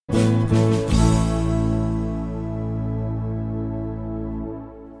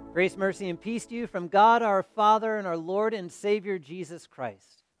Grace, mercy, and peace to you from God our Father and our Lord and Savior Jesus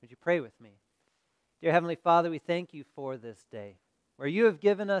Christ. Would you pray with me? Dear Heavenly Father, we thank you for this day, where you have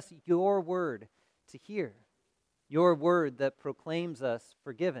given us your word to hear, your word that proclaims us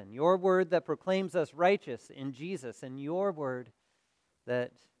forgiven, your word that proclaims us righteous in Jesus, and your word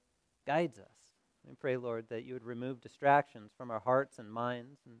that guides us. We pray, Lord, that you would remove distractions from our hearts and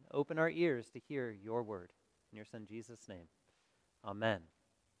minds and open our ears to hear your word. In your Son Jesus' name, amen.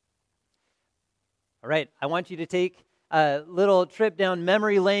 All right, I want you to take a little trip down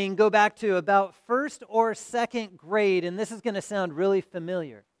memory lane, go back to about first or second grade, and this is going to sound really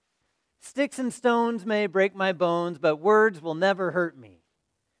familiar. Sticks and stones may break my bones, but words will never hurt me.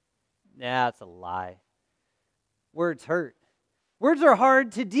 Nah, that's a lie. Words hurt. Words are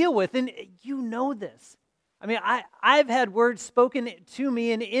hard to deal with, and you know this. I mean, I've had words spoken to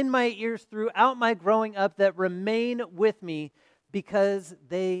me and in my ears throughout my growing up that remain with me because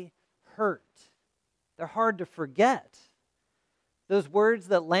they hurt. They're hard to forget. Those words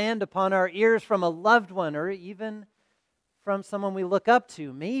that land upon our ears from a loved one or even from someone we look up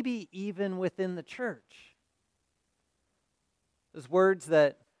to, maybe even within the church. Those words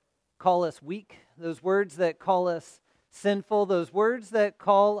that call us weak, those words that call us sinful, those words that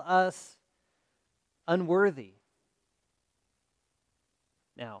call us unworthy.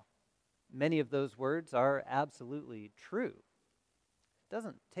 Now, many of those words are absolutely true. It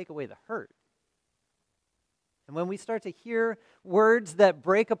doesn't take away the hurt. And when we start to hear words that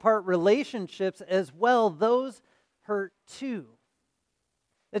break apart relationships as well, those hurt too.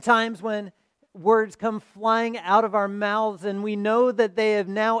 The times when words come flying out of our mouths and we know that they have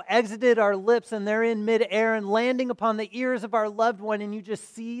now exited our lips and they're in midair and landing upon the ears of our loved one, and you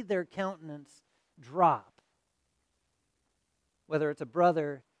just see their countenance drop. Whether it's a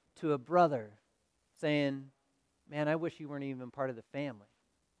brother to a brother saying, man, I wish you weren't even part of the family.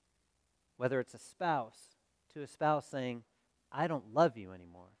 Whether it's a spouse to a spouse saying, I don't love you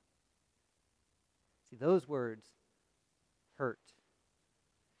anymore. See, those words hurt.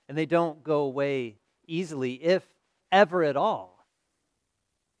 And they don't go away easily, if ever at all.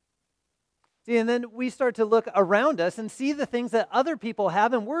 See, and then we start to look around us and see the things that other people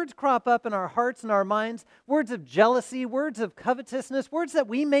have, and words crop up in our hearts and our minds, words of jealousy, words of covetousness, words that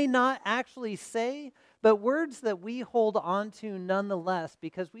we may not actually say, but words that we hold on to nonetheless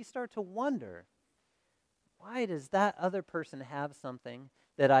because we start to wonder, why does that other person have something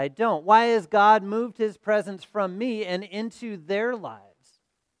that I don't? Why has God moved his presence from me and into their lives?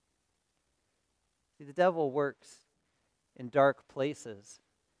 See, the devil works in dark places.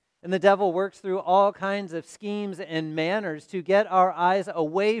 And the devil works through all kinds of schemes and manners to get our eyes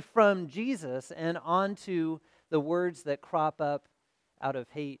away from Jesus and onto the words that crop up out of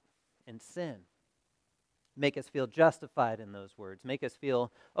hate and sin. Make us feel justified in those words. Make us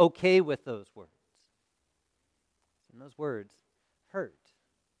feel okay with those words. And those words hurt.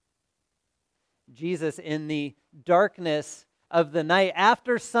 Jesus, in the darkness of the night,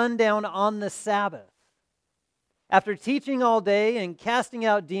 after sundown on the Sabbath, after teaching all day and casting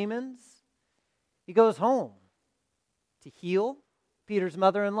out demons, he goes home to heal Peter's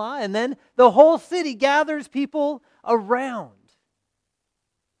mother-in-law, and then the whole city gathers people around.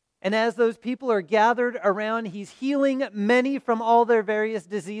 And as those people are gathered around, he's healing many from all their various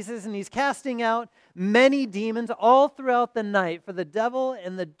diseases, and he's casting out many demons all throughout the night. For the devil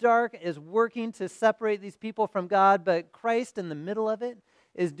in the dark is working to separate these people from God, but Christ in the middle of it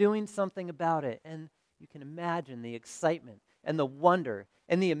is doing something about it. And you can imagine the excitement and the wonder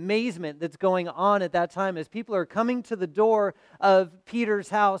and the amazement that's going on at that time as people are coming to the door of Peter's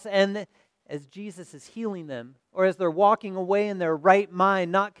house, and as Jesus is healing them, or as they're walking away in their right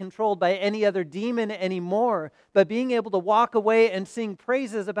mind, not controlled by any other demon anymore, but being able to walk away and sing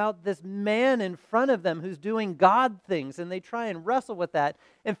praises about this man in front of them who's doing God things. And they try and wrestle with that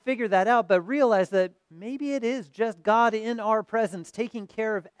and figure that out, but realize that maybe it is just God in our presence taking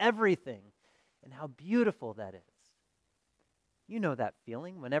care of everything, and how beautiful that is. You know that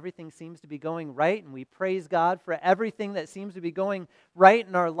feeling when everything seems to be going right and we praise God for everything that seems to be going right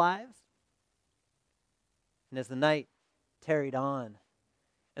in our lives. And as the night tarried on,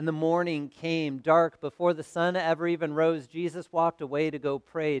 and the morning came dark before the sun ever even rose, Jesus walked away to go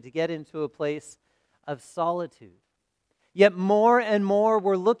pray, to get into a place of solitude. Yet more and more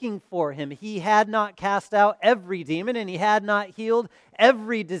were looking for him. He had not cast out every demon, and he had not healed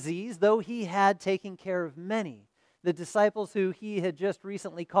every disease, though he had taken care of many. The disciples who he had just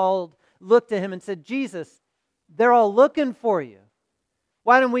recently called looked to him and said, Jesus, they're all looking for you.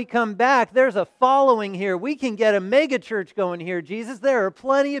 Why don't we come back? There's a following here. We can get a mega church going here, Jesus. There are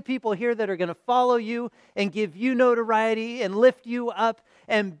plenty of people here that are going to follow you and give you notoriety and lift you up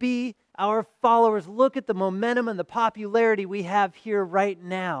and be our followers. Look at the momentum and the popularity we have here right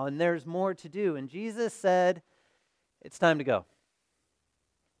now, and there's more to do. And Jesus said, it's time to go.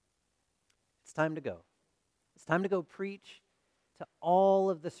 It's time to go. It's time to go preach to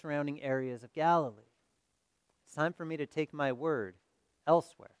all of the surrounding areas of Galilee. It's time for me to take my word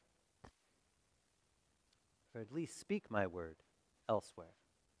elsewhere, or at least speak my word elsewhere.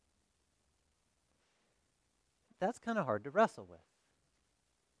 That's kind of hard to wrestle with.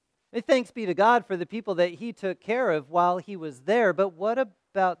 And thanks be to God for the people that he took care of while he was there, but what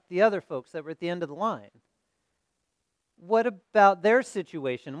about the other folks that were at the end of the line? What about their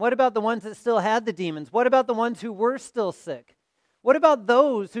situation? What about the ones that still had the demons? What about the ones who were still sick? What about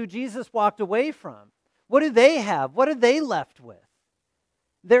those who Jesus walked away from? What do they have? What are they left with?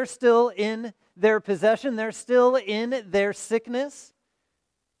 They're still in their possession. They're still in their sickness.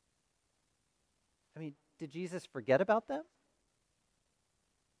 I mean, did Jesus forget about them?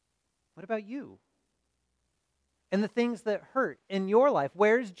 What about you? And the things that hurt in your life?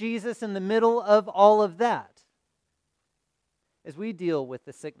 Where's Jesus in the middle of all of that? As we deal with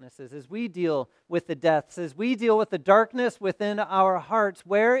the sicknesses, as we deal with the deaths, as we deal with the darkness within our hearts,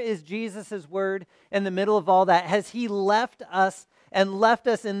 where is Jesus' word in the middle of all that? Has he left us and left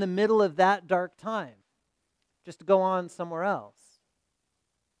us in the middle of that dark time just to go on somewhere else?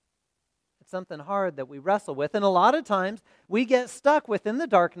 It's something hard that we wrestle with, and a lot of times we get stuck within the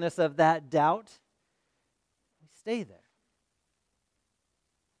darkness of that doubt. We stay there.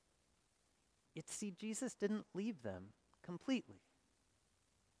 Yet see, Jesus didn't leave them completely.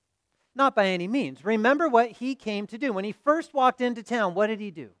 Not by any means. Remember what he came to do. When he first walked into town, what did he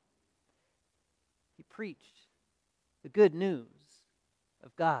do? He preached the good news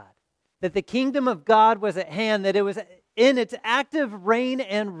of God. That the kingdom of God was at hand, that it was in its active reign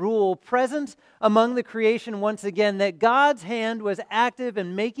and rule, present among the creation once again, that God's hand was active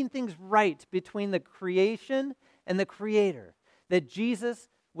in making things right between the creation and the Creator. That Jesus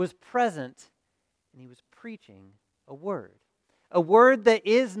was present and he was preaching a word that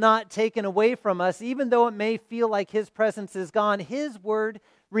is not taken away from us, even though it may feel like his presence is gone. His word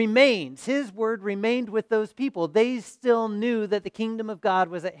remains. His word remained with those people. They still knew that the kingdom of God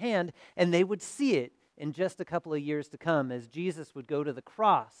was at hand, and they would see it in just a couple of years to come as Jesus would go to the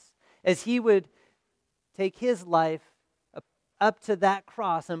cross, as he would take his life up to that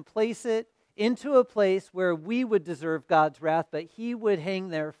cross and place it into a place where we would deserve God's wrath, but he would hang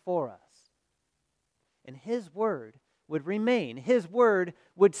there for us. And his word would remain. His word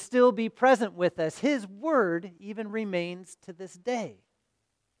would still be present with us. His word even remains to this day.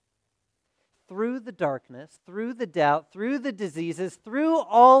 Through the darkness, through the doubt, through the diseases, through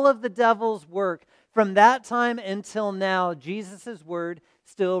all of the devil's work, from that time until now, Jesus' word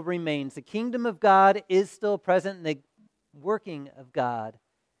still remains. The kingdom of God is still present, and the working of God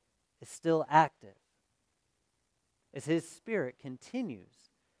is still active as his Spirit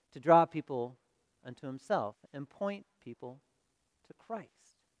continues to draw people unto himself and point people to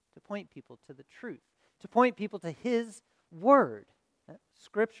Christ, to point people to the truth, to point people to his word. That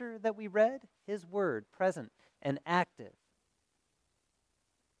scripture that we read, his word present and active.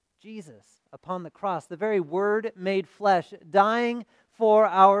 Jesus upon the cross, the very word made flesh, dying for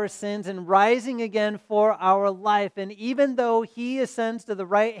our sins and rising again for our life. And even though he ascends to the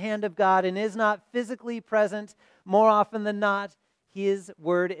right hand of God and is not physically present, more often than not, his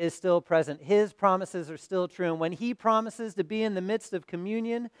word is still present. His promises are still true. And when he promises to be in the midst of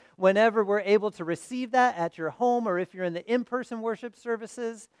communion, whenever we're able to receive that at your home, or if you're in the in-person worship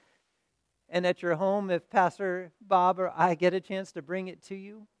services, and at your home, if Pastor Bob or I get a chance to bring it to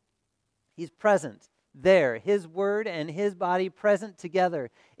you, he's present there. His word and his body present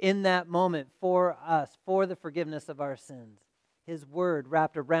together in that moment for us, for the forgiveness of our sins. His word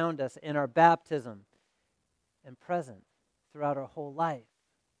wrapped around us in our baptism and present throughout our whole life.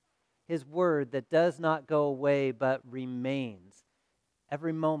 His word that does not go away but remains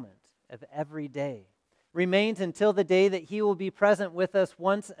every moment of every day. Remains until the day that he will be present with us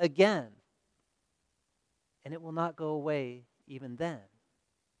once again. And it will not go away even then.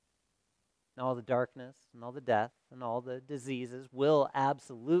 And all the darkness and all the death and all the diseases will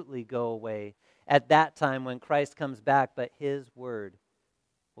absolutely go away at that time when Christ comes back, but his word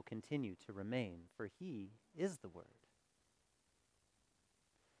will continue to remain, for he is the word.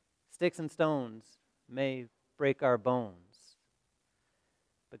 Sticks and stones may break our bones,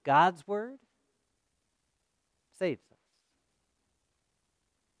 but God's word saves us.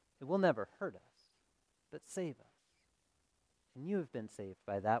 It will never hurt us, but save us. and you have been saved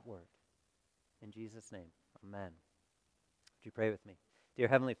by that word. In Jesus' name, amen. Would you pray with me? Dear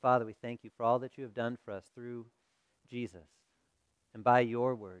Heavenly Father, we thank you for all that you have done for us through Jesus and by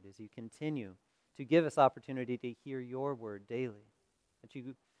your word as you continue to give us opportunity to hear your word daily, that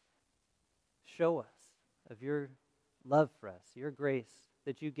you show us of your love for us, your grace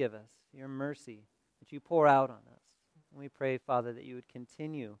that you give us, your mercy that you pour out on us. And we pray, Father, that you would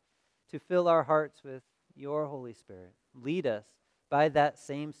continue to fill our hearts with your Holy Spirit. Lead us by that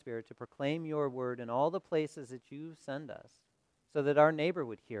same Spirit to proclaim your word in all the places that you send us, so that our neighbor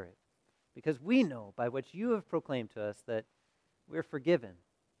would hear it. Because we know by what you have proclaimed to us that we're forgiven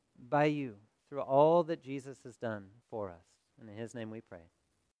by you through all that Jesus has done for us. And in his name we pray.